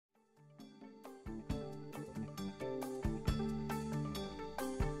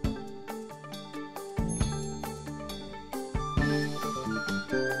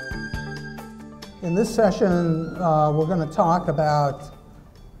In this session, we're going to talk about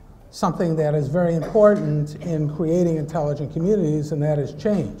something that is very important in creating intelligent communities, and that is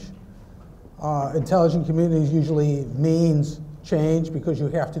change. Intelligent communities usually means change because you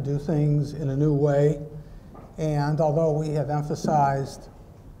have to do things in a new way. And although we have emphasized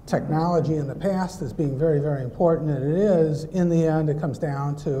technology in the past as being very, very important, and it is, in the end it comes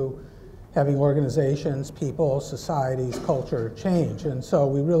down to having organizations, people, societies, culture change. And so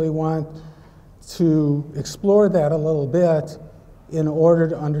we really want to explore that a little bit in order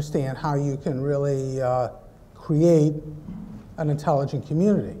to understand how you can really create an intelligent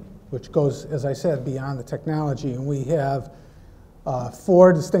community, which goes, as I said, beyond the technology. And we have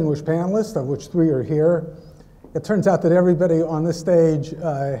 4 distinguished panelists, of which 3 are here. It turns out that everybody on this stage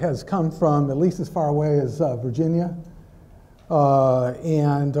has come from at least as far away as Virginia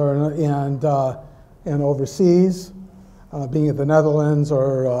and overseas, being it the Netherlands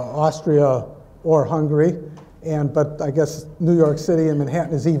or Austria or Hungary. But I guess New York City and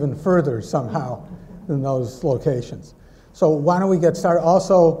Manhattan is even further somehow than those locations. So why don't we get started?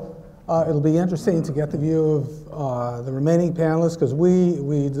 Also, it'll be interesting to get the view of the remaining panelists, because we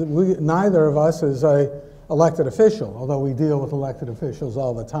neither of us is a elected official, although we deal with elected officials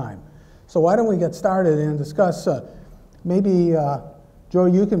all the time. So why don't we get started and discuss, maybe, Joe,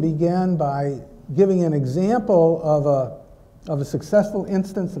 you can begin by giving an example of a successful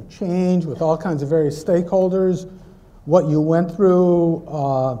instance of change with all kinds of various stakeholders, what you went through,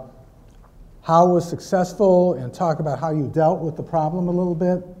 how it was successful, and talk about how you dealt with the problem a little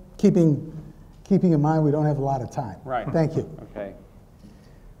bit, keeping in mind we don't have a lot of time. Right. Thank you. Okay.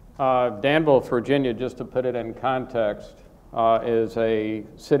 Danville, Virginia, just to put it in context, is a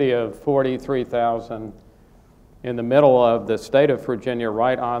city of 43,000 in the middle of the state of Virginia,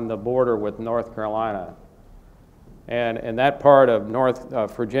 right on the border with North Carolina. And in that part of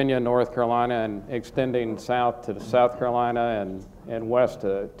Virginia, North Carolina, and extending south to South Carolina and west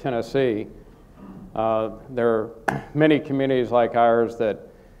to Tennessee, there are many communities like ours that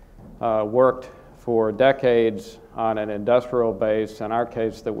worked for decades on an industrial base, in our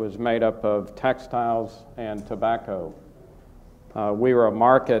case that was made up of textiles and tobacco. We were a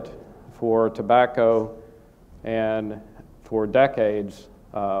market for tobacco, and for decades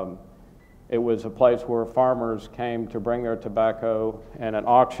it was a place where farmers came to bring their tobacco, and an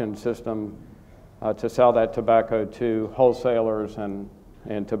auction system to sell that tobacco to wholesalers and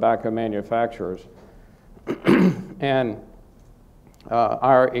tobacco manufacturers. And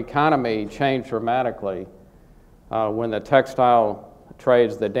our economy changed dramatically when the textile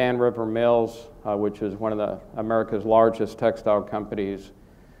trades, the Dan River Mills, which is one of America's largest textile companies,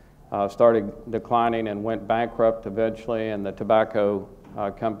 started declining and went bankrupt eventually, and the tobacco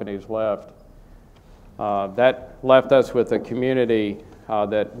companies left. That left us with a community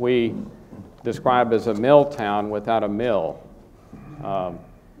that we describe as a mill town without a mill.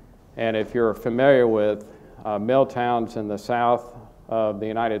 And if you're familiar with mill towns in the south of the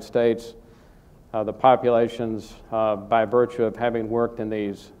United States, the populations, by virtue of having worked in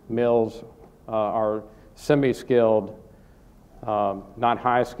these mills, are semi-skilled, not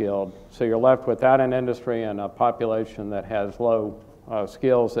high-skilled. So you're left without an industry and a population that has low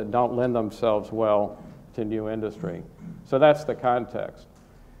skills that don't lend themselves well to new industry. So that's the context.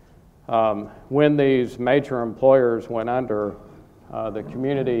 When these major employers went under, the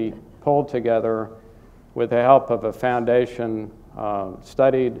community pulled together with the help of a foundation,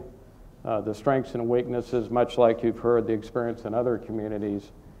 studied the strengths and weaknesses, much like you've heard the experience in other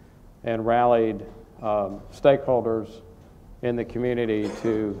communities, and rallied stakeholders in the community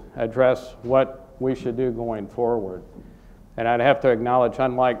to address what we should do going forward. And I'd have to acknowledge,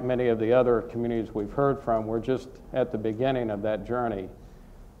 unlike many of the other communities we've heard from, we're just at the beginning of that journey.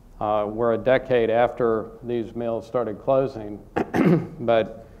 We're a decade after these mills started closing,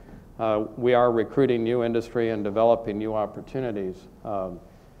 but we are recruiting new industry and developing new opportunities. So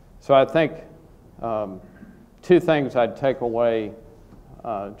I think 2 things I'd take away,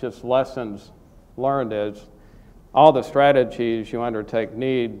 just lessons learned, is all the strategies you undertake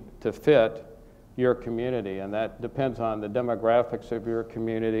need to fit your community, and that depends on the demographics of your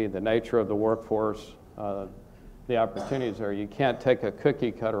community, the nature of the workforce, the opportunities there. You can't take a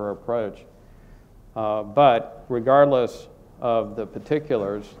cookie-cutter approach. But regardless of the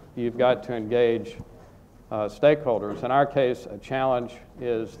particulars, you've got to engage stakeholders. In our case, a challenge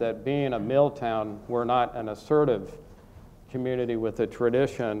is that being a mill town, we're not an assertive community with a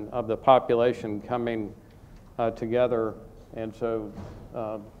tradition of the population coming together, and so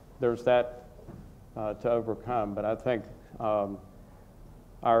there's that to overcome. But I think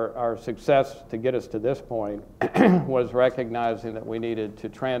our success to get us to this point was recognizing that we needed to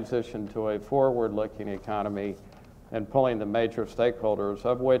transition to a forward-looking economy and pulling the major stakeholders,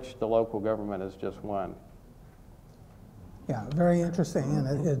 of which the local government is just one. Yeah, very interesting,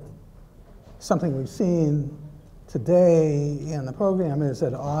 and it's something we've seen today in the program is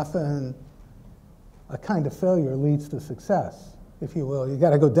that often a kind of failure leads to success, if you will. You got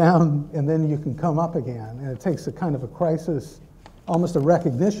to go down and then you can come up again, and it takes a kind of a crisis, almost a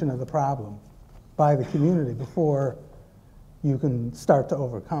recognition of the problem by the community before you can start to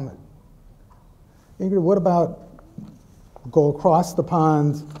overcome it. Ingrid, what about go across the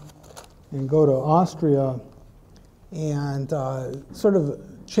pond and go to Austria, and sort of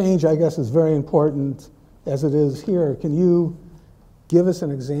change, I guess, is very important as it is here. Can you give us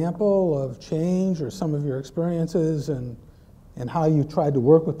an example of change or some of your experiences and how you tried to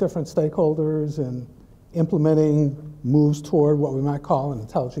work with different stakeholders and implementing moves toward what we might call an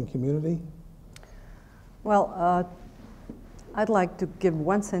intelligent community? Well, I'd like to give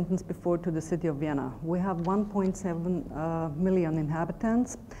one sentence before to the city of Vienna. We have 1.7 million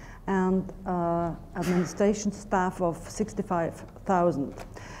inhabitants and administration staff of 65,000,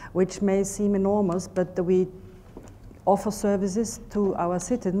 which may seem enormous, but we offer services to our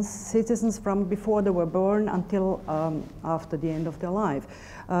citizens from before they were born until after the end of their life.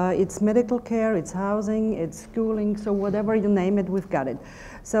 It's medical care, it's housing, it's schooling, so whatever you name it, we've got it.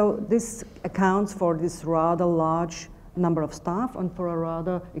 So this accounts for this rather large number of staff and for a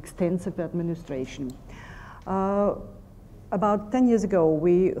rather extensive administration. About 10 years ago,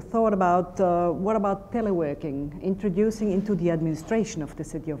 we thought about what about teleworking, introducing into the administration of the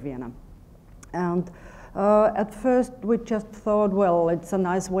city of Vienna. And at first, we just thought, well, it's a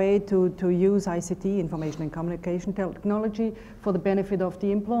nice way to use ICT, information and communication technology, for the benefit of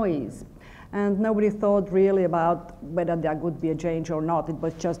the employees. And nobody thought really about whether there would be a change or not. It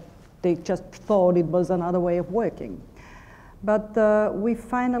was just, they just thought it was another way of working. But we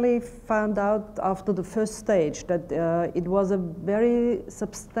finally found out after the first stage that it was a very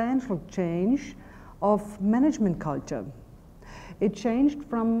substantial change of management culture. It changed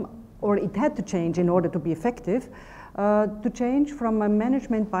from, or it had to change in order to be effective, to change from a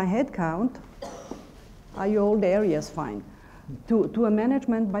management by head count, are you all there? Yes, fine, to a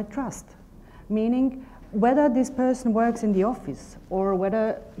management by trust, meaning whether this person works in the office or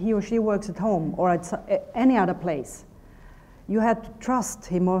whether he or she works at home or at any other place. You had to trust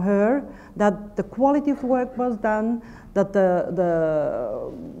him or her that the quality of work was done, that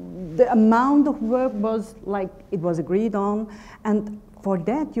the amount of work was like it was agreed on, and for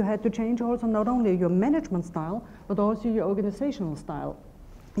that you had to change also not only your management style, but also your organizational style.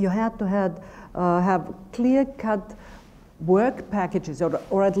 You had to have clear-cut work packages,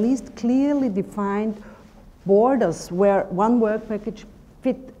 or at least clearly defined borders where one work package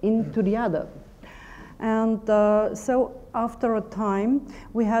fit into the other. And so after a time,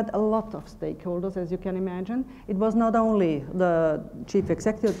 we had a lot of stakeholders, as you can imagine. It was not only the chief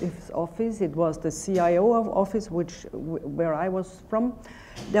executive's office, it was the CIO office, where I was from.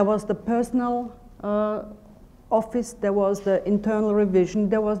 There was the personal office, there was the internal revision,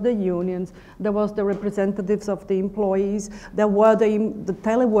 there was the unions, there was the representatives of the employees, there were the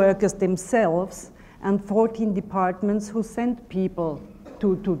teleworkers themselves, and 14 departments who sent people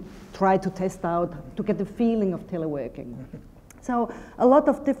to try to test out, to get the feeling of teleworking. So a lot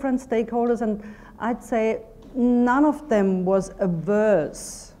of different stakeholders, and I'd say none of them was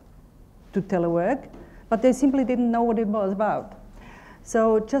averse to telework, but they simply didn't know what it was about.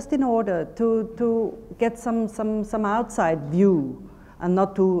 So just in order to get some outside view, and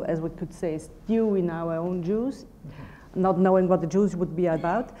not to, as we could say, stew in our own juice, not knowing what the juice would be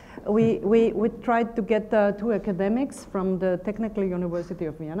about, we tried to get two academics from the Technical University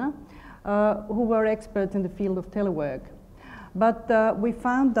of Vienna who were experts in the field of telework. But we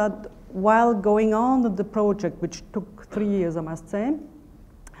found that while going on with the project, which took 3 years, I must say,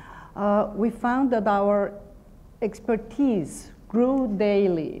 we found that our expertise grew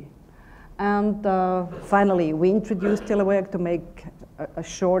daily. And finally, we introduced telework to make a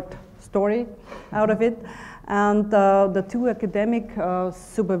short story out of it. And the two academic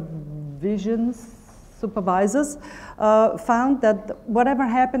supervisors found that whatever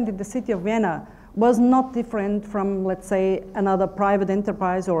happened in the city of Vienna was not different from, let's say, another private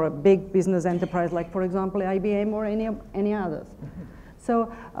enterprise or a big business enterprise, like, for example, IBM or any others.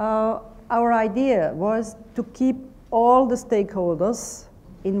 So our idea was to keep all the stakeholders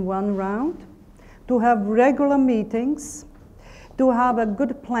in one round, to have regular meetings, to have a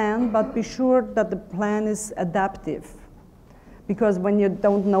good plan, but be sure that the plan is adaptive. Because when you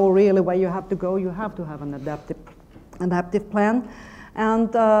don't know really where you have to go, you have to have an adaptive plan.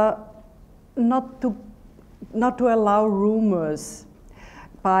 and not to allow rumors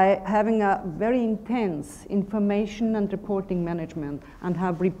by having a very intense information and reporting management, and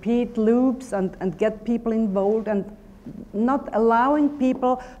have repeat loops and get people involved, and not allowing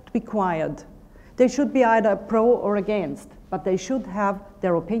people to be quiet. They should be either pro or against, but they should have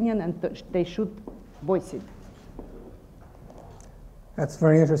their opinion and they should voice it. That's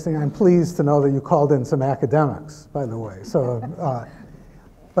very interesting. I'm pleased to know that you called in some academics, by the way. So,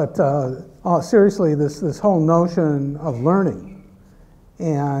 seriously, this whole notion of learning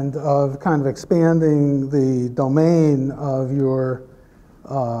and of kind of expanding the domain of your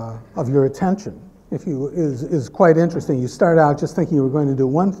attention, is quite interesting. You start out just thinking you were going to do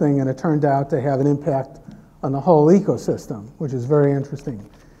one thing, and it turned out to have an impact on the whole ecosystem, which is very interesting.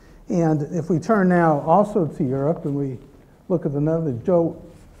 And if we turn now also to Europe, and we look at another, Joe,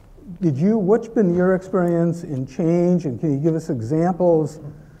 what's been your experience in change, and can you give us examples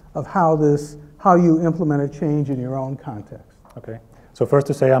of how you implemented change in your own context? Okay. So first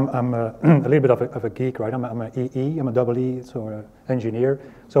to say, I'm a little bit of a geek, right? I'm an EE, I'm a double E, so an engineer.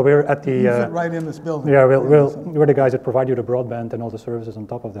 So we're at the... You sit right in this building. Yeah, we're the guys that provide you the broadband and all the services on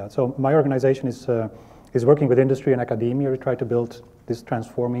top of that. So my organization is working with industry and academia. We try to build this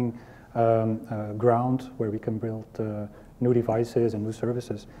transforming ground where we can build new devices and new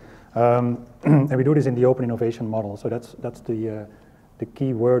services. And we do this in the open innovation model. So that's the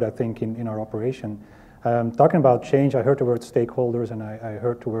key word, I think, in our operation. Talking about change, I heard the word stakeholders, and I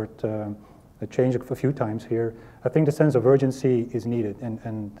heard the word change a few times here. I think the sense of urgency is needed,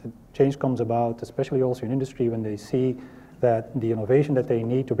 and change comes about, especially also in industry, when they see that the innovation that they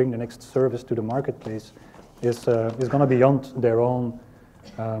need to bring the next service to the marketplace is going to be beyond their own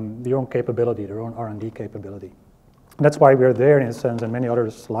capability, their own R&D capability. And that's why we're there, in a sense, and many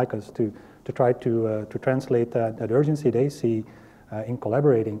others like us, to try to translate that urgency they see in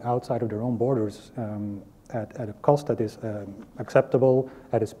collaborating outside of their own borders at a cost that is acceptable,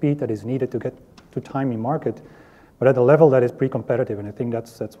 at a speed that is needed to get to time in market, but at a level that is pre-competitive. And I think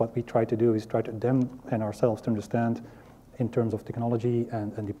that's what we try to do, is try to them and ourselves to understand in terms of technology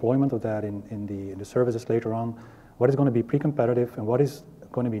and deployment of that in the services later on, what is going to be pre-competitive and what is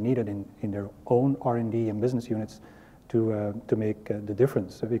going to be needed in their own R&D and business units to make the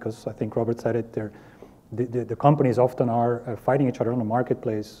difference. Because I think Robert said it, the companies often are fighting each other on the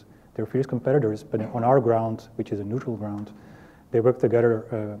marketplace. They're fierce competitors, but on our ground, which is a neutral ground, they work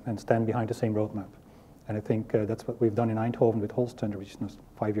together and stand behind the same roadmap. And I think that's what we've done in Eindhoven with Holst, which is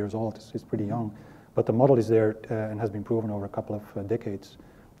 5 years old. It's pretty young. But the model is there and has been proven over a couple of decades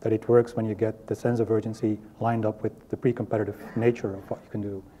that it works when you get the sense of urgency lined up with the pre-competitive nature of what you can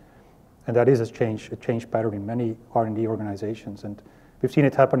do. And that is a change pattern in many R&D organizations. And we've seen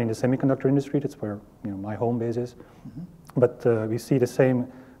it happen in the semiconductor industry. That's where my home base is. Mm-hmm. But we see the same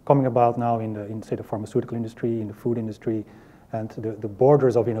coming about now in say, the pharmaceutical industry, in the food industry, and the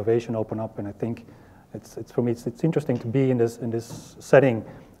borders of innovation open up. And I think for me, it's interesting to be in this setting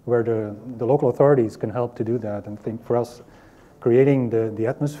where the local authorities can help to do that. And I think for us, creating the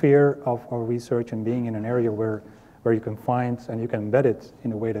atmosphere of our research and being in an area where you can find and you can embed it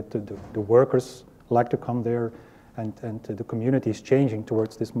in a way that the workers like to come there, and the community is changing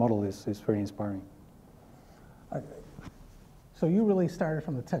towards this model is very inspiring. So you really started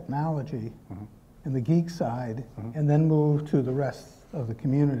from the technology mm-hmm. and the geek side, mm-hmm. and then moved to the rest of the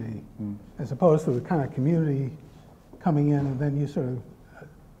community, as opposed to the kind of community coming in, and then you sort of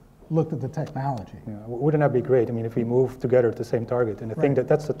looked at the technology. Yeah, wouldn't that be great? I mean, if we move together at the same target, and I think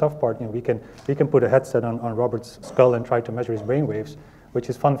that's the tough part. We can put a headset on Robert's skull and try to measure his brain waves, which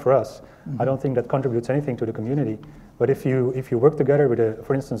is fun for us. Mm-hmm. I don't think that contributes anything to the community. But if you work together with,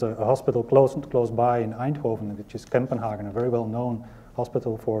 for instance, a hospital close by in Eindhoven, which is Kempenhagen, a very well-known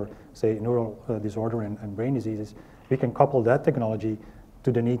hospital for, say, neural disorder and brain diseases, we can couple that technology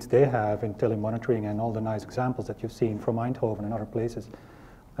to the needs they have in telemonitoring and all the nice examples that you've seen from Eindhoven and other places.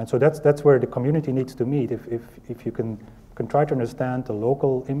 And so that's where the community needs to meet. If you can try to understand the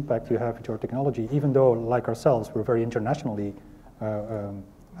local impact you have with your technology, even though, like ourselves, we're very internationally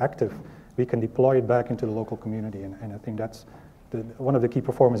active, we can deploy it back into the local community. And I think that's one of the key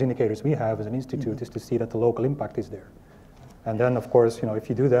performance indicators we have as an institute, mm-hmm. is to see that the local impact is there. And then, of course, if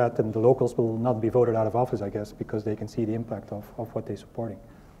you do that, then the locals will not be voted out of office, I guess, because they can see the impact of what they're supporting.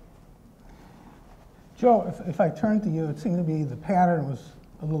 Joe, if I turn to you, it seemed to me the pattern was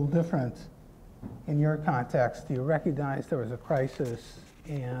a little different in your context. You recognized there was a crisis,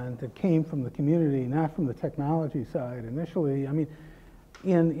 and it came from the community, not from the technology side initially. I mean,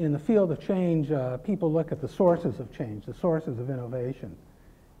 in the field of change, people look at the sources of change, the sources of innovation.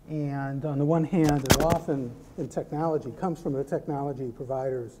 And on the one hand, it often in technology comes from the technology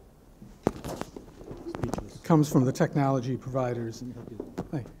providers. Comes from the technology providers.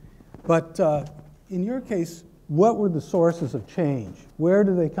 But in your case, what were the sources of change? Where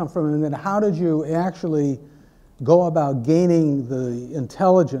did they come from? And then how did you actually go about gaining the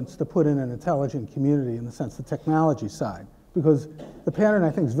intelligence to put in an intelligent community, in the sense the technology side? Because the pattern,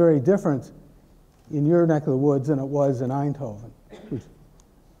 I think, is very different in your neck of the woods than it was in Eindhoven.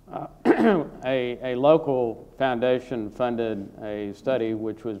 A local foundation funded a study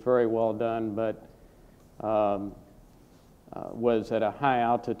which was very well done, but was at a high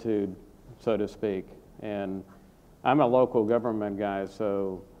altitude, so to speak. And I'm a local government guy,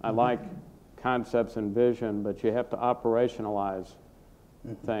 so I like concepts and vision, but you have to operationalize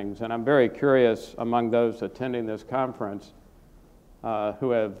things. And I'm very curious, among those attending this conference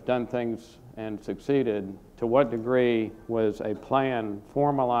who have done things and succeeded, to what degree was a plan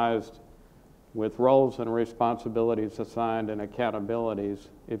formalized with roles and responsibilities assigned and accountabilities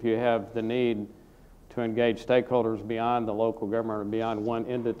if you have the need to engage stakeholders beyond the local government or beyond one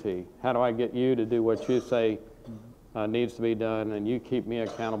entity? How do I get you to do what you say needs to be done, and you keep me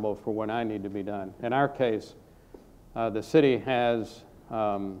accountable for what I need to be done? In our case, the city has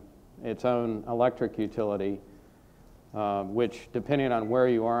its own electric utility, which, depending on where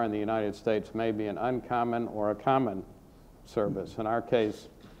you are in the United States, may be an uncommon or a common service. In our case,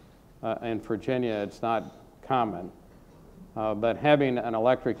 in Virginia, it's not common. But having an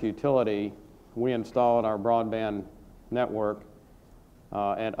electric utility, we installed our broadband network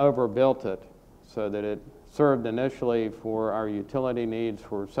and overbuilt it so that it served initially for our utility needs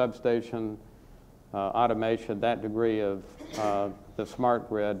for substation, automation, that degree of the smart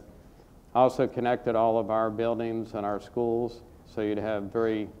grid. Also connected all of our buildings and our schools, so you'd have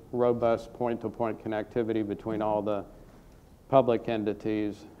very robust point-to-point connectivity between all the public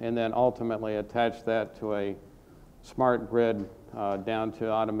entities, and then ultimately attach that to a smart grid down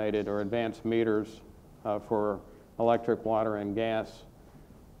to automated or advanced meters for electric, water, and gas,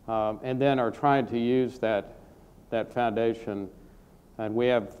 and then are trying to use that foundation. And we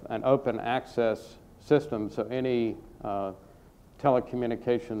have an open access system, so any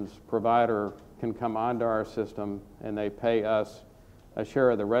telecommunications provider can come onto our system and they pay us a share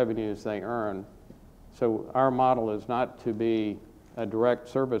of the revenues they earn. So our model is not to be a direct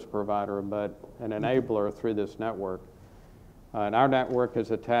service provider, but an enabler through this network. And our network is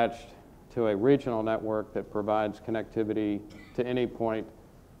attached to a regional network that provides connectivity to any point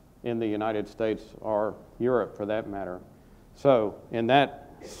in the United States or Europe, for that matter. So in that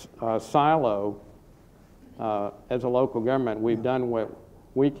silo, as a local government, we've done what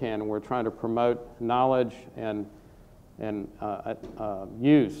we can. We're trying to promote knowledge and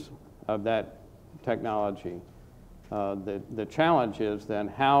use of that technology. The challenge is then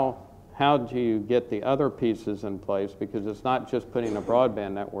how do you get the other pieces in place, because it's not just putting a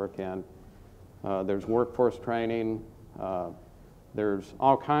broadband network in. There's workforce training. There's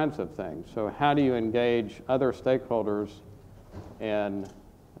all kinds of things. So how do you engage other stakeholders and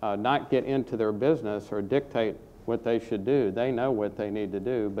not get into their business or dictate what they should do? They know what they need to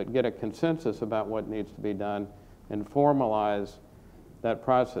do, but get a consensus about what needs to be done and formalize that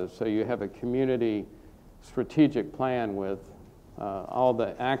process. So you have a community strategic plan with all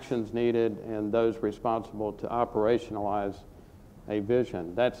the actions needed and those responsible to operationalize a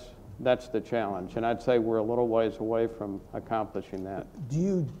vision. That's the challenge, and I'd say we're a little ways away from accomplishing that. Do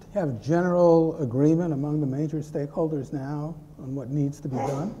you have general agreement among the major stakeholders now on what needs to be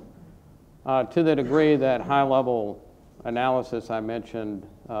done? To the degree that high-level analysis I mentioned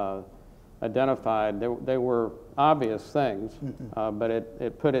identified, they were obvious things, but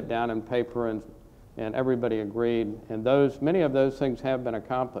it put it down in paper, and everybody agreed, and many of those things have been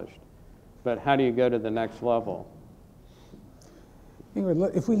accomplished. But how do you go to the next level?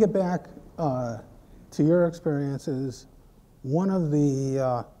 Ingrid, if we get back to your experiences, one of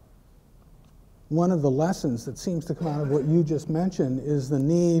the lessons that seems to come out of what you just mentioned is the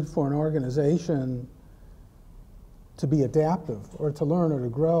need for an organization to be adaptive or to learn or to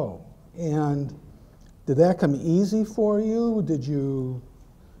grow. And did that come easy for you? Did you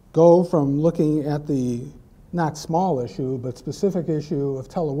go from looking at the not small issue, but specific issue of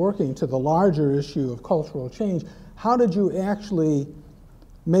teleworking to the larger issue of cultural change? How did you actually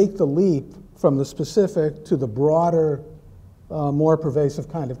make the leap from the specific to the broader, more pervasive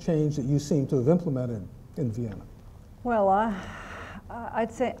kind of change that you seem to have implemented in Vienna? Well,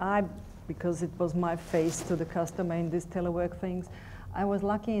 I'd say because it was my face to the customer in these telework things, I was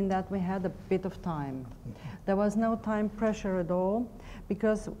lucky in that we had a bit of time. There was no time pressure at all,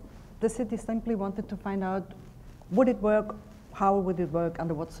 because the city simply wanted to find out, would it work? how would it work,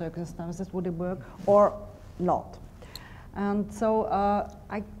 under what circumstances would it work, or not. And so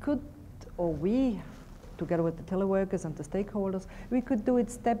I could, or we, together with the teleworkers and the stakeholders, we could do it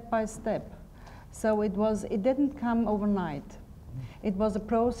step by step. So it didn't come overnight. It was a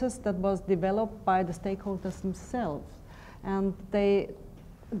process that was developed by the stakeholders themselves. And they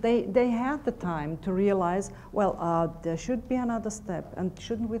had the time to realize, well, there should be another step, and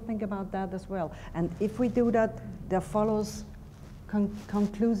shouldn't we think about that as well? And if we do that, there follows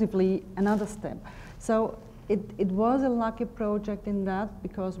conclusively another step. So it was a lucky project in that,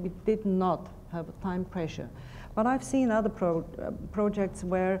 because we did not have a time pressure. But I've seen other projects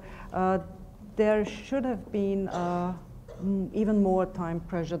where there should have been even more time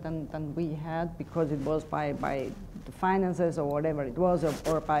pressure than we had, because it was by the finances or whatever it was,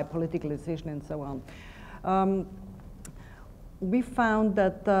 or by political decision and so on. We found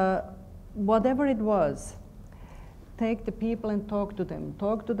that whatever it was, take the people and talk to them,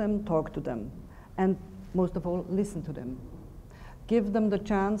 talk to them, talk to them, and most of all, listen to them. Give them the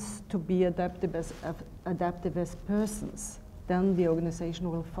chance to be adaptive as persons, then the organization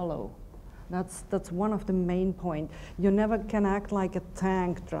will follow. That's one of the main points. You never can act like a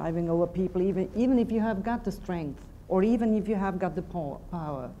tank driving over people, even if you have got the strength, or even if you have got the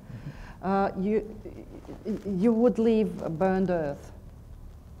power. You would leave burned earth.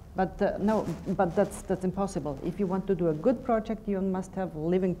 But no, but that's impossible. If you want to do a good project, you must have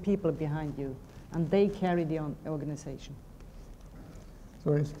living people behind you, and they carry the organization.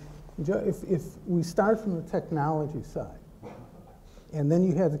 So if we start from the technology side, and then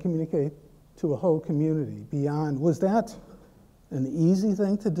you had to communicate to a whole community beyond, was that an easy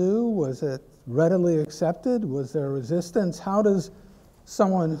thing to do? Was it readily accepted? Was there resistance? How does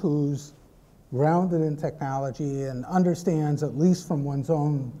someone who's grounded in technology and understands, at least from one's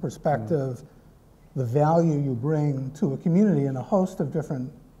own perspective, the value you bring to a community in a host of different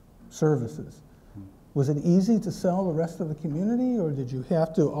services? Was it easy to sell the rest of the community, or did you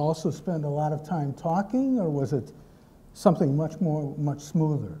have to also spend a lot of time talking, or was it something much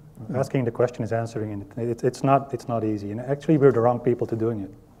smoother? Asking the question is answering it. It's not easy, and actually we're the wrong people to doing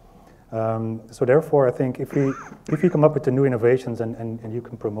it. So therefore, I think if you come up with the new innovations and you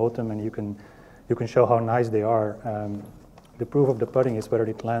can promote them and you can show how nice they are, the proof of the pudding is whether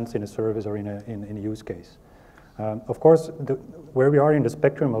it lands in a service or in a use case. Of course, where we are in the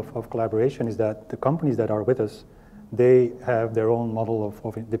spectrum of collaboration is that the companies that are with us, they have their own model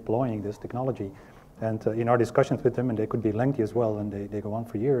of deploying this technology. And in our discussions with them, and they could be lengthy as well, and they go on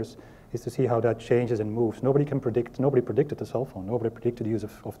for years, is to see how that changes and moves. Nobody predicted the cell phone. Nobody predicted the use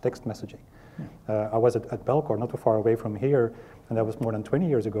of text messaging. I was at Boeck, not too far away from here, and that was more than 20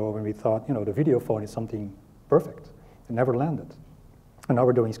 years ago when we thought, the video phone is something perfect. It never landed. And now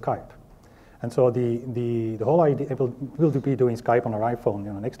we're doing Skype. And so the whole idea, we'll be doing Skype on our iPhone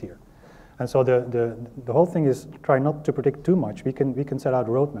next year. And so the whole thing is try not to predict too much. We can set out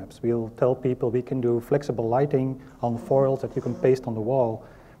roadmaps. We'll tell people we can do flexible lighting on foils that you can paste on the wall,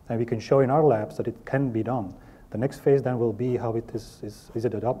 and we can show in our labs that it can be done. The next phase then will be how it is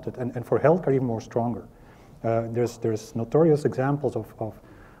it adopted, and for healthcare even more stronger. There's notorious examples of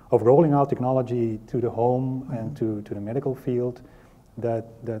rolling out technology to the home and to the medical field that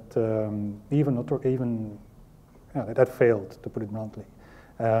failed, to put it bluntly.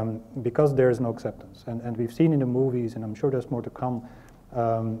 Because there is no acceptance. And we've seen in the movies, and I'm sure there's more to come,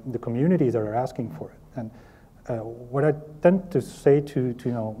 the communities that are asking for it. And what I tend to say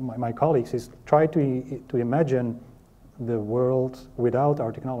to my colleagues is try to imagine the world without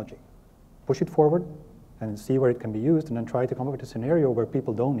our technology. Push it forward and see where it can be used, and then try to come up with a scenario where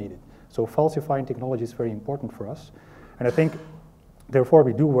people don't need it. So falsifying technology is very important for us. And I think therefore,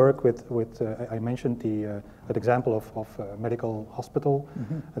 we do work with I mentioned that example of medical hospital.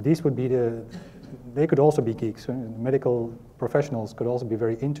 These would be they could also be geeks. Medical professionals could also be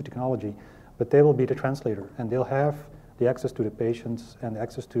very into technology, but they will be the translator, and they'll have the access to the patients and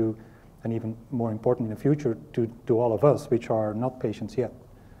access to, and even more important in the future, to all of us, which are not patients yet.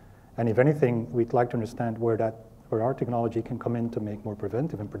 And if anything, we'd like to understand where our technology can come in to make more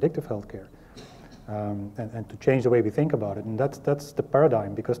preventive and predictive healthcare. And to change the way we think about it, and that's the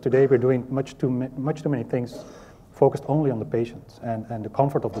paradigm. Because today we're doing much too many things focused only on the patients and the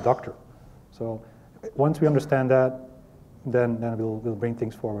comfort of the doctor. So once we understand that, then we'll bring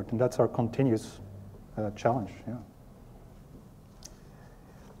things forward, and that's our continuous challenge. Yeah.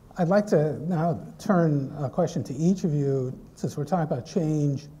 I'd like to now turn a question to each of you, since we're talking about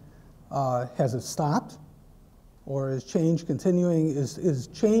change. Has it stopped? Or is change continuing? Is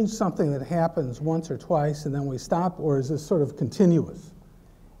change something that happens once or twice and then we stop, or is this sort of continuous?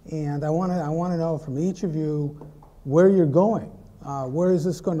 And I want to know from each of you, where you're going. Where is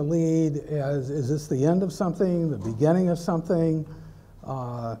this going to lead? Is this the end of something, the beginning of something?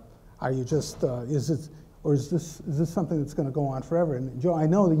 Are you just, is this something that's going to go on forever? And Joe, I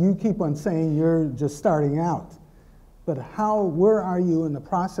know that you keep on saying you're just starting out, but where are you in the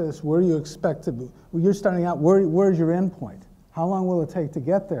process? Where do you expect to be? When you're starting out, where's your end point? How long will it take to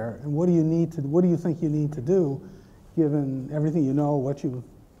get there? And what do you think you need to do, given everything you know, what you've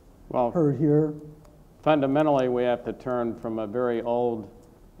heard here? Fundamentally, we have to turn from a very old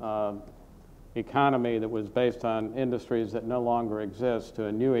economy that was based on industries that no longer exist to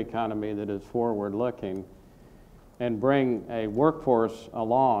a new economy that is forward-looking, and bring a workforce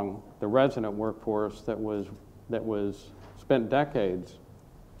along, the resident workforce that was spent decades,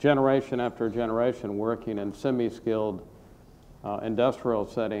 generation after generation, working in semi-skilled industrial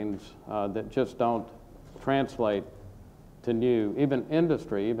settings that just don't translate to new. Even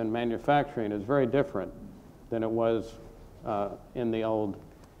industry, even manufacturing is very different than it was in the old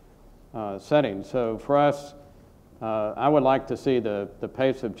setting. So for us, I would like to see the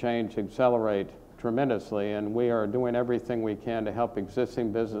pace of change accelerate tremendously, and we are doing everything we can to help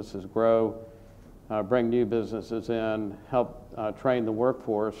existing businesses grow, bring new businesses in, help train the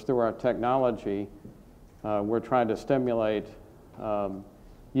workforce through our technology. We're trying to stimulate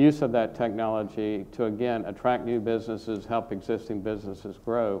use of that technology to, again, attract new businesses, help existing businesses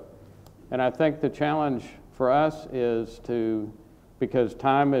grow. And I think the challenge for us is because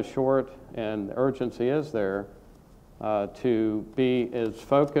time is short and the urgency is there, to be as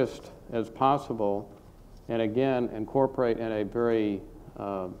focused as possible and, again, incorporate in a very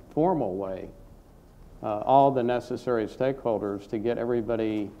formal way all the necessary stakeholders to get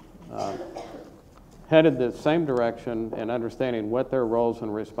everybody headed the same direction and understanding what their roles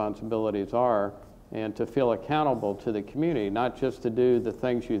and responsibilities are, and to feel accountable to the community, not just to do the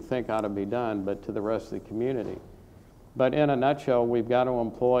things you think ought to be done, but to the rest of the community. But in a nutshell, we've got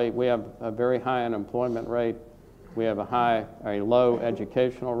to we have a very high unemployment rate, we have a low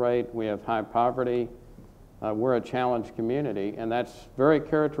educational rate, we have high poverty, we're a challenged community, and that's very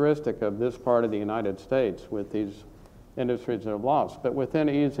characteristic of this part of the United States with these industries that have lost. But within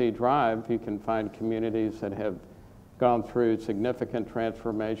easy drive, you can find communities that have gone through significant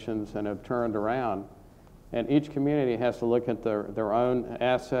transformations and have turned around. And each community has to look at their own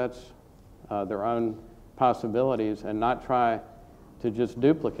assets, their own possibilities, and not try to just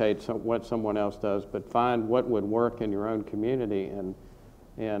duplicate what someone else does, but find what would work in your own community. And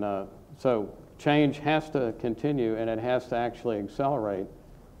so change has to continue, and it has to actually accelerate.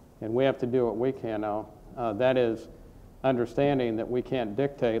 And we have to do what we can now. That is understanding that we can't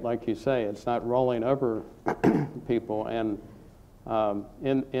dictate, like you say, it's not rolling over people. And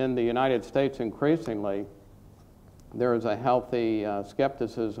in the United States, increasingly, there is a healthy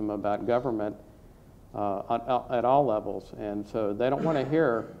skepticism about government at all levels. And so they don't want to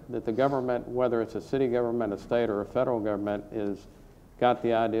hear that the government, whether it's a city government, a state, or a federal government, is got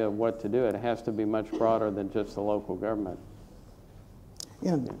the idea of what to do. It has to be much broader than just the local government.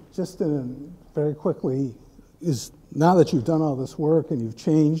 And just very quickly, now that you've done all this work and you've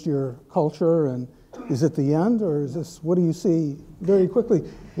changed your culture, and is it the end, or is this, what do you see very quickly?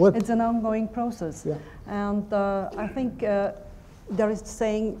 It's an ongoing process. Yeah. And I think there is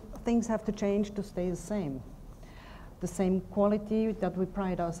saying things have to change to stay the same. The same quality that we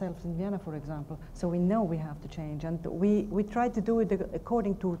pride ourselves in Vienna, for example. So we know we have to change. And we try to do it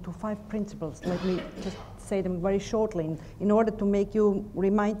according to 5 principles. Let me just say them very shortly in order to make you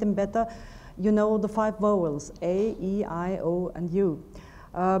remind them better. You know the 5 vowels, A, E, I, O, and U.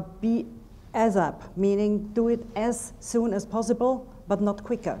 Be ASAP, meaning do it as soon as possible, but not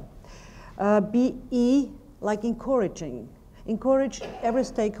quicker. Be E, like encouraging. Encourage every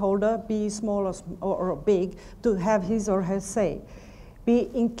stakeholder, be small or big, to have his or her say. Be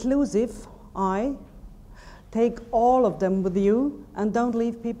inclusive, I. Take all of them with you, and don't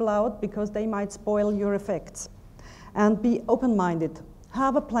leave people out because they might spoil your effects. And be open-minded.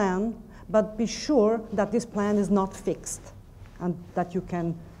 Have a plan, but be sure that this plan is not fixed and that you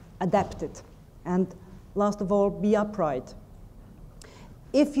can adapt it. And last of all, be upright.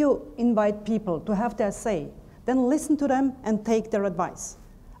 If you invite people to have their say, then listen to them and take their advice.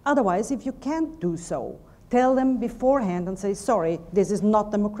 Otherwise, if you can't do so, tell them beforehand and say, sorry, this is not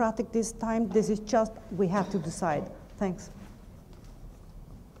democratic this time, this is just, we have to decide. Thanks.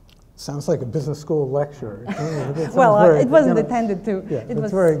 Sounds like a business school lecture. Well, it wasn't intended to. Yeah, it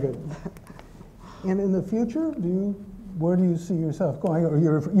was very good. And in the future, where do you see yourself going? Or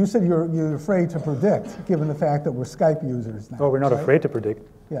you said you're afraid to predict, given the fact that we're Skype users now. Oh, we're not afraid to predict.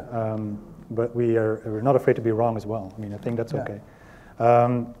 Yeah. But we're not afraid to be wrong as well. I mean, I think that's okay.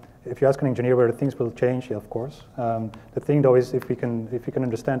 if you ask an engineer whether things will change, yeah, of course. The thing though is if we can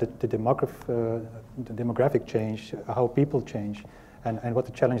understand the demographic change, how people change, and what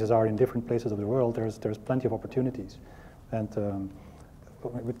the challenges are in different places of the world, there's plenty of opportunities. And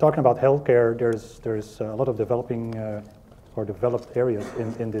when we're talking about healthcare, there's a lot of developing or developed areas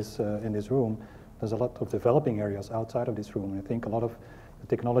in this room. There's a lot of developing areas outside of this room. And I think a lot of the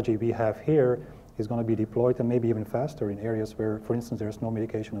technology we have here is going to be deployed and maybe even faster in areas where, for instance, there's no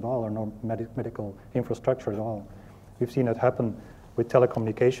medication at all or no medical infrastructure at all. We've seen that happen with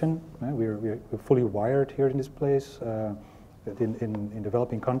telecommunication. We're fully wired here in this place. In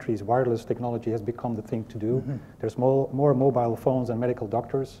developing countries, wireless technology has become the thing to do. Mm-hmm. There's more mobile phones and medical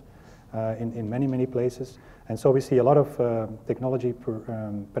doctors in many places. And so we see a lot of technology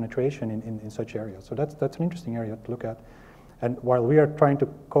penetration in such areas. So that's an interesting area to look at. And while we are trying to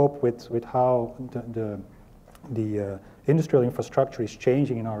cope with how the industrial infrastructure is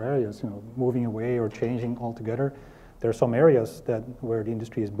changing in our areas, moving away or changing altogether, there are some areas where the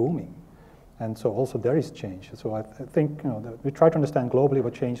industry is booming. And so also there is change. So I think that we try to understand globally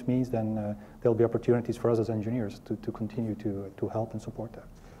what change means, then there'll be opportunities for us as engineers to continue to help and support that.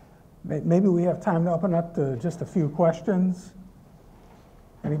 Maybe we have time to open up to just a few questions.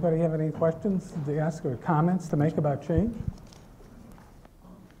 Anybody have any questions to ask or comments to make about change?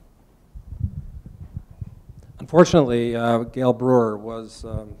 Unfortunately, Gale Brewer was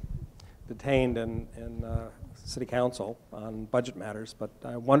detained in City Council on budget matters, but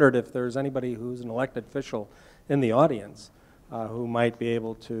I wondered if there's anybody who's an elected official in the audience who might be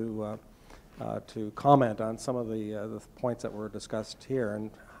able to comment on some of the points that were discussed here, and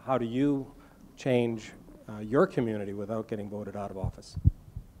how do you change your community without getting voted out of office?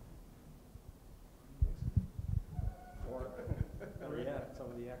 Or yeah, some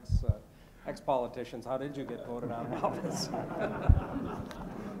of the ex-politicians, how did you get voted out of office?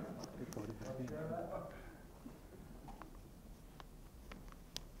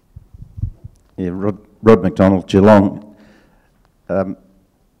 Yeah, Rod McDonald, Geelong. I'm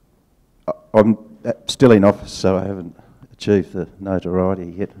still in office, so I haven't achieved the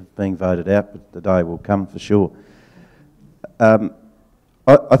notoriety yet of being voted out, but the day will come for sure. I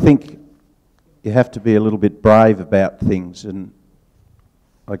think you have to be a little bit brave about things, and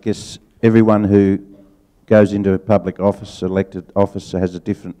I guess everyone who goes into a public office, elected office, has a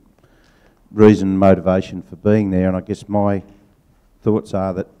different reason and motivation for being there, and I guess my thoughts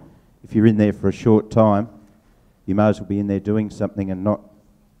are that if you're in there for a short time, you may as well be in there doing something and not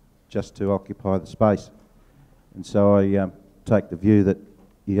just to occupy the space. And so I take the view that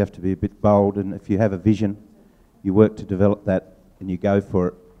you have to be a bit bold, and if you have a vision, you work to develop that and you go for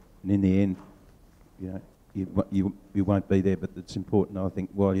it. And in the end, you won't be there, but it's important, I think,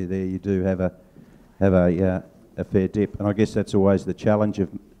 while you're there, you do have a fair dip. And I guess that's always the challenge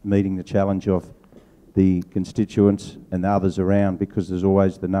of meeting the challenge of the constituents and the others around, because there's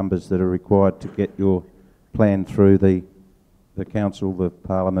always the numbers that are required to get your plan through the council, the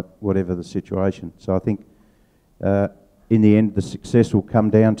parliament, whatever the situation. So I think in the end the success will come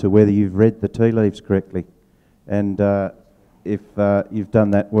down to whether you've read the tea leaves correctly, and if you've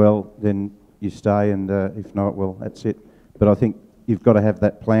done that well, then you stay, and if not, well, that's it. But I think you've got to have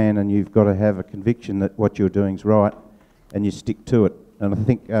that plan, and you've got to have a conviction that what you're doing is right, and you stick to it. And I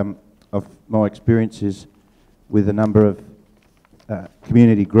think of my experiences with a number of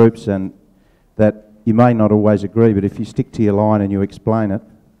community groups, and that you may not always agree, but if you stick to your line and you explain it,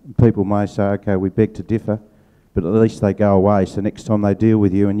 people may say, okay, we beg to differ, but at least they go away. So next time they deal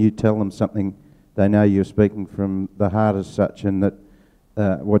with you and you tell them something, they know you're speaking from the heart as such, and that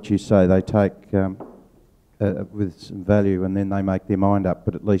what you say they take with some value, and then they make their mind up,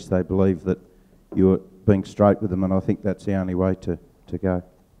 but at least they believe that you're being straight with them, and I think that's the only way to go.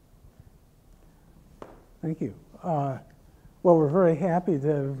 Thank you. Well, we're very happy to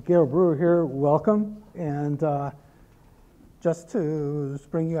have Gale Brewer here. Welcome. And just to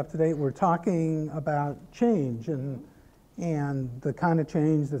bring you up to date, we're talking about change and the kind of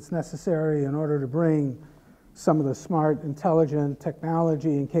change that's necessary in order to bring some of the smart, intelligent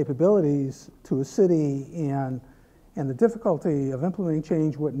technology and capabilities to a city, and the difficulty of implementing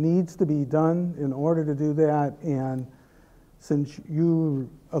change, what needs to be done in order to do that. And since you're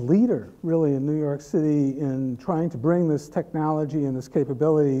a leader, really, in New York City in trying to bring this technology and this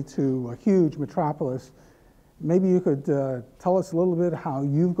capability to a huge metropolis, maybe you could tell us a little bit how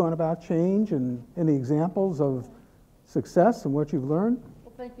you've gone about change and any examples of success and what you've learned.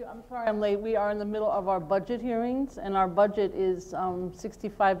 Well, thank you. I'm sorry I'm late. We are in the middle of our budget hearings, and our budget is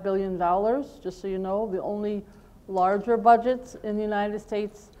 $65 billion, just so you know. The only larger budgets in the United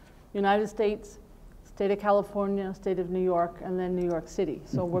States state of California, state of New York, and then New York City.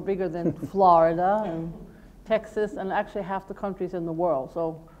 So we're bigger than Florida and Texas, and actually half the countries in the world.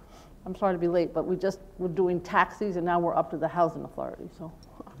 So I'm sorry to be late, but we're doing taxis, and now we're up to the housing authority. So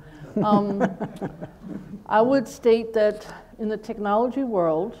I would state that in the technology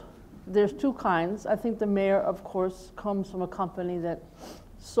world, there's two kinds. I think the mayor, of course, comes from a company that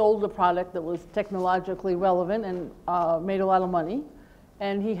sold a product that was technologically relevant and made a lot of money.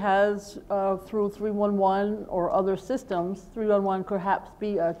 And he has, through 311 or other systems, 311 perhaps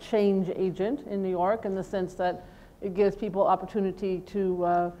be a change agent in New York in the sense that it gives people opportunity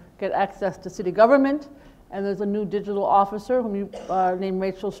to get access to city government. And there's a new digital officer whom named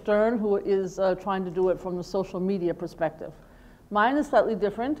Rachel Stern, who is trying to do it from the social media perspective. Mine is slightly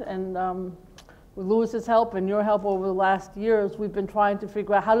different, and with Lewis's help and your help over the last years, we've been trying to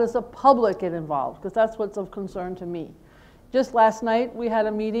figure out how does the public get involved, because that's what's of concern to me. Just last night, we had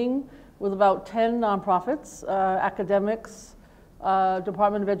a meeting with about 10 nonprofits, academics,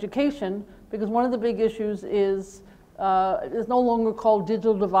 Department of Education, because one of the big issues is it's no longer called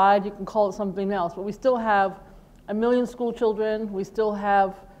digital divide, you can call it something else, but we still have 1 million school children, we still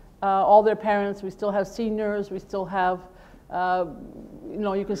have all their parents, we still have seniors, we still have, you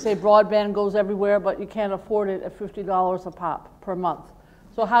know, you can say broadband goes everywhere, but you can't afford it at $50 a pop per month.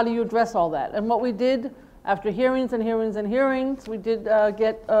 So how do you address all that? And what we did after hearings and hearings and hearings, we did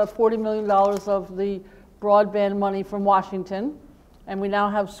get $40 million of the broadband money from Washington, and we now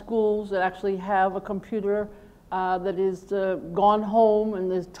have schools that actually have a computer that is gone home,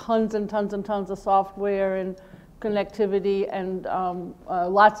 and there's tons and tons and tons of software and connectivity and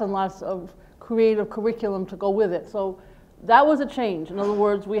lots and lots of creative curriculum to go with it. So that was a change. In other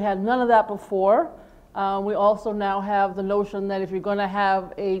words, we had none of that before. We also now have the notion that if you're going to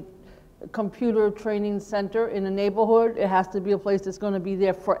have a computer training center in a neighborhood, it has to be a place that's going to be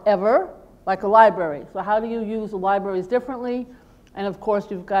there forever, like a library. So how do you use the libraries differently? And of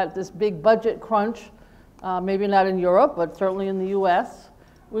course, you've got this big budget crunch, maybe not in Europe, but certainly in the US,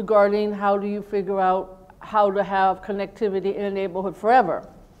 regarding how do you figure out how to have connectivity in a neighborhood forever.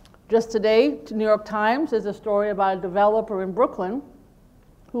 Just today, the New York Times, there's a story about a developer in Brooklyn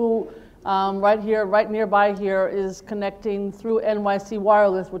who right nearby here is connecting through NYC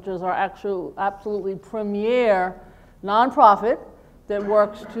Wireless, which is our absolutely premier nonprofit that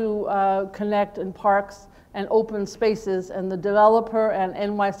works to connect in parks and open spaces. And the developer and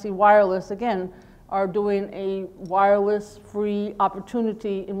NYC Wireless, again, are doing a wireless free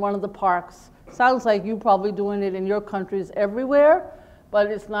opportunity in one of the parks. Sounds like you're probably doing it in your countries everywhere, but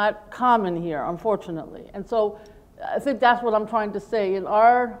it's not common here, unfortunately. And so I think that's what I'm trying to say. In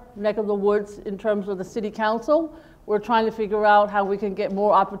our neck of the woods, in terms of the city council, we're trying to figure out how we can get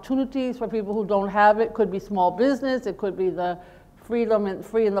more opportunities for people who don't have it. It could be small business, it could be the freedom and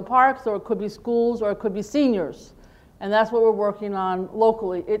free in the parks, or it could be schools, or it could be seniors. And that's what we're working on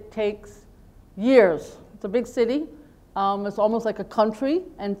locally. It takes years. It's a big city. It's almost like a country,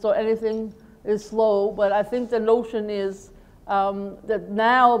 and so anything is slow. But I think the notion is that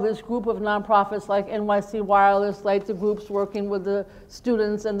now this group of nonprofits like NYC Wireless, like the groups working with the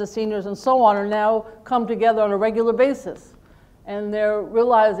students and the seniors and so on, are now come together on a regular basis. And they're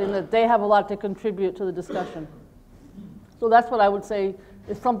realizing that they have a lot to contribute to the discussion. So that's what I would say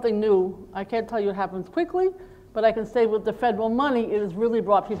is something new. I can't tell you it happens quickly, but I can say with the federal money, it has really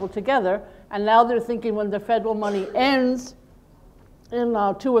brought people together. And now they're thinking when the federal money ends in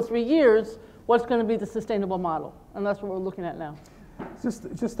 2 or 3 years, what's going to be the sustainable model? And that's what we're looking at now.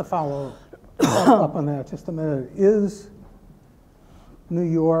 Just to follow up on that just a minute, is New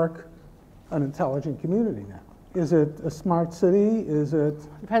York an intelligent community now? Is it a smart city? Is it?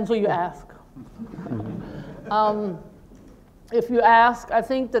 Depends who you ask. If you ask, I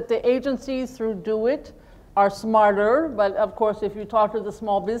think that the agencies through Do It are smarter, but of course if you talk to the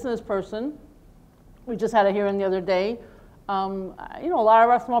small business person, we just had a hearing the other day, you know, a lot of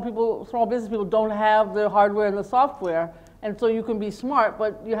our small business people don't have the hardware and the software, and so you can be smart,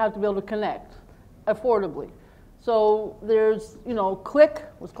 but you have to be able to connect affordably. So there's, you know, Click,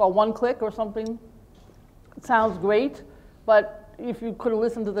 what's called One Click or something. It sounds great, but if you could have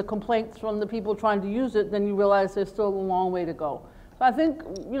listened to the complaints from the people trying to use it, then you realize there's still a long way to go. So I think,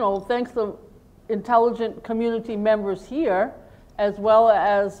 you know, thanks to intelligent community members here, as well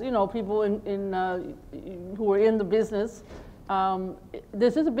as, you know, people who are in the business,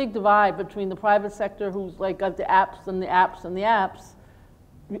 this is a big divide between the private sector, who's like got the apps and the apps and the apps,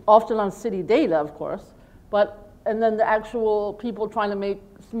 often on city data, of course, and then the actual people trying to make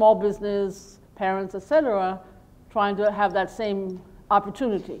small business, parents, et cetera, trying to have that same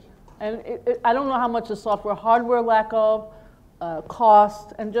opportunity. And I don't know how much the software hardware lack of,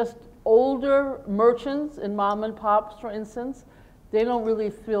 cost, and just older merchants and mom and pops, for instance, they don't really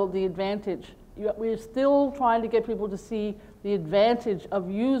feel the advantage. We're still trying to get people to see the advantage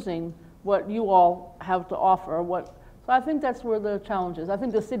of using what you all have to offer. So I think that's where the challenge is. I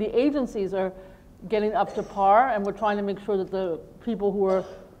think the city agencies are getting up to par, and we're trying to make sure that the people who are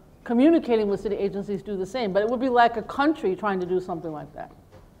communicating with city agencies do the same. But it would be like a country trying to do something like that.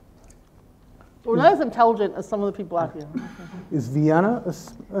 We're not as intelligent as some of the people out here. Is Vienna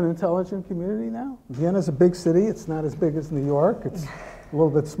an intelligent community now? Vienna's a big city. It's not as big as New York. It's a little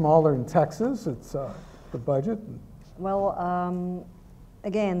bit smaller in Texas. It's the budget. Well,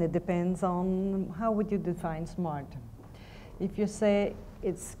 again, it depends on how would you define smart. If you say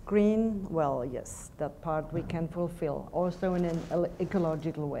it's green, well, yes, that part we can fulfill, also in an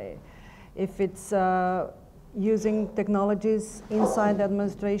ecological way. If it's using technologies inside the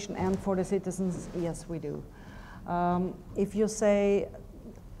administration and for the citizens, yes, we do. If you say,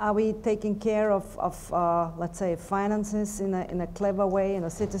 are we taking care of let's say, finances in a clever way, in a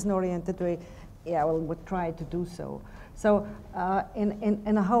citizen-oriented way? Yeah, well, we'll try to do so. So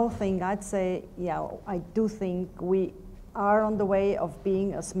in the whole thing, I'd say, yeah, I do think we are on the way of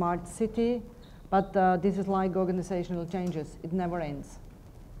being a smart city, but this is like organizational changes. It never ends.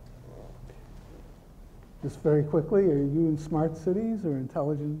 Just very quickly, are you in smart cities or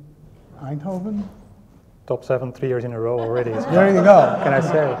intelligent Eindhoven? Top 7 3 years in a row already. There you go. Can I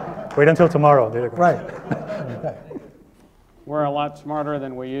say? Wait until tomorrow. Right. Okay. We're a lot smarter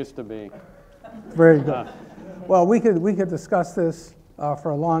than we used to be. Very good. Well, we could discuss this for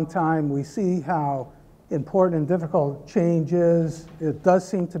a long time. We see how important and difficult change is. It does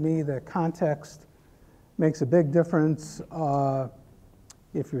seem to me that context makes a big difference.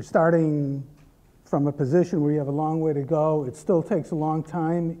 If you're starting from a position where you have a long way to go, it still takes a long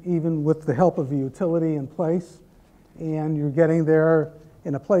time, even with the help of a utility in place. And you're getting there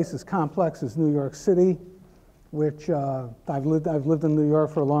in a place as complex as New York City, which I've lived in New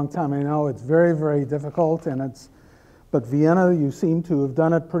York for a long time. I know it's very, very difficult, but Vienna, you seem to have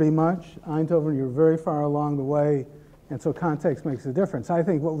done it pretty much. Eindhoven, you're very far along the way, and so context makes a difference. I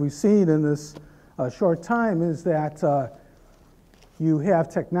think what we've seen in this short time is that you have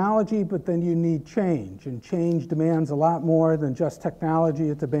technology, but then you need change, and change demands a lot more than just technology.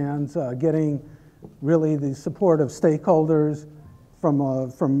 It demands getting really the support of stakeholders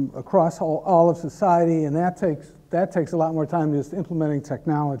from across all of society, and that takes a lot more time than just implementing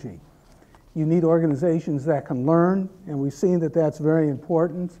technology. You need organizations that can learn, and we've seen that that's very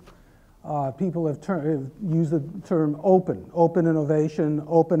important. People have used the term open innovation,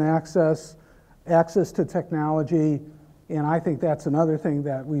 open access to technology, and I think that's another thing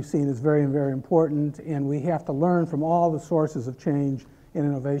that we've seen is very, very important, and we have to learn from all the sources of change and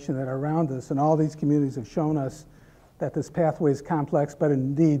innovation that are around us, and all these communities have shown us that this pathway is complex, but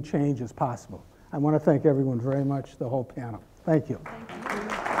indeed change is possible. I want to thank everyone very much, the whole panel. Thank you. Thank you.